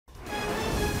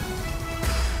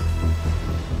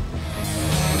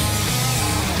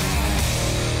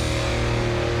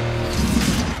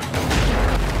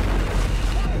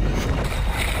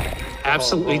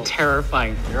absolutely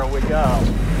terrifying. Here we go.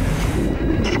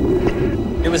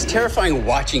 It was terrifying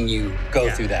watching you go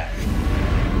through that.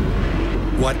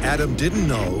 What Adam didn't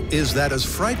know is that as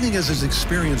frightening as his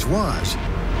experience was,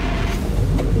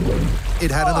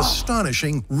 it had an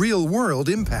astonishing real-world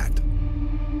impact.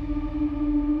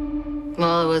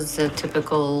 Well, it was a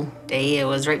typical day. It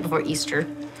was right before Easter,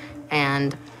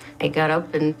 and I got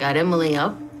up and got Emily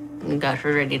up and got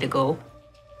her ready to go.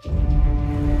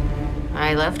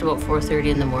 I left about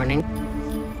 4:30 in the morning,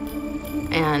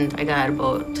 and I got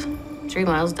about 3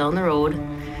 miles down the road,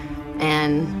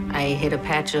 and I hit a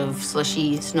patch of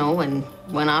slushy snow and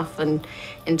went off and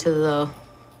into the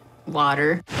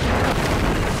water.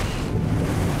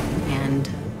 And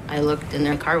I looked, and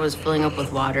their car was filling up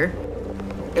with water.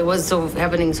 It was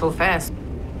happening so fast.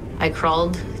 I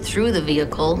crawled through the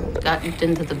vehicle, got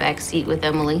into the back seat with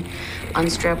Emily,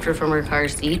 unstrapped her from her car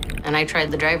seat, and I tried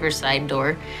the driver's side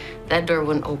door. That door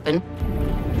wouldn't open.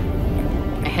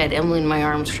 I had Emily in my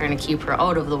arms trying to keep her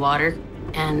out of the water,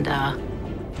 and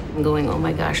I'm going, oh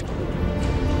my gosh.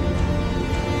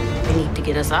 I need to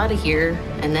get us out of here.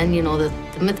 And then, you know, the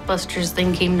MythBusters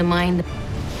thing came to mind.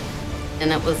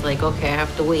 And it was like, okay, I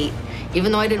have to wait.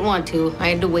 Even though I didn't want to, I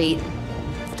had to wait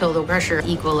till the pressure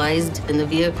equalized in the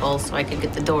vehicle so I could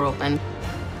get the door open.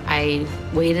 I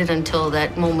waited until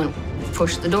that moment,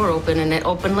 pushed the door open, and it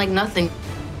opened like nothing.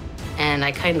 And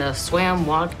I kind of swam,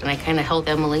 walked, and I kind of held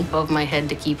Emily above my head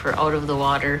to keep her out of the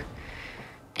water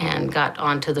and got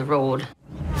onto the road.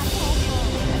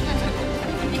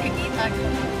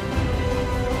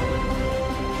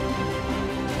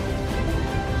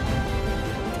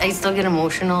 I still get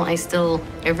emotional.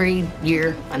 Every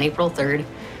year on April 3rd,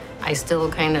 I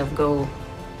still kind of go,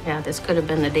 yeah, this could have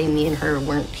been the day me and her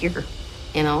weren't here,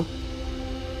 you know?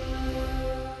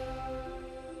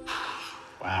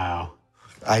 Wow.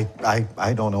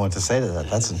 I don't know what to say to that.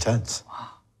 That's intense.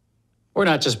 We're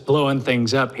not just blowing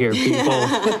things up here, people.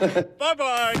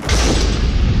 Bye-bye.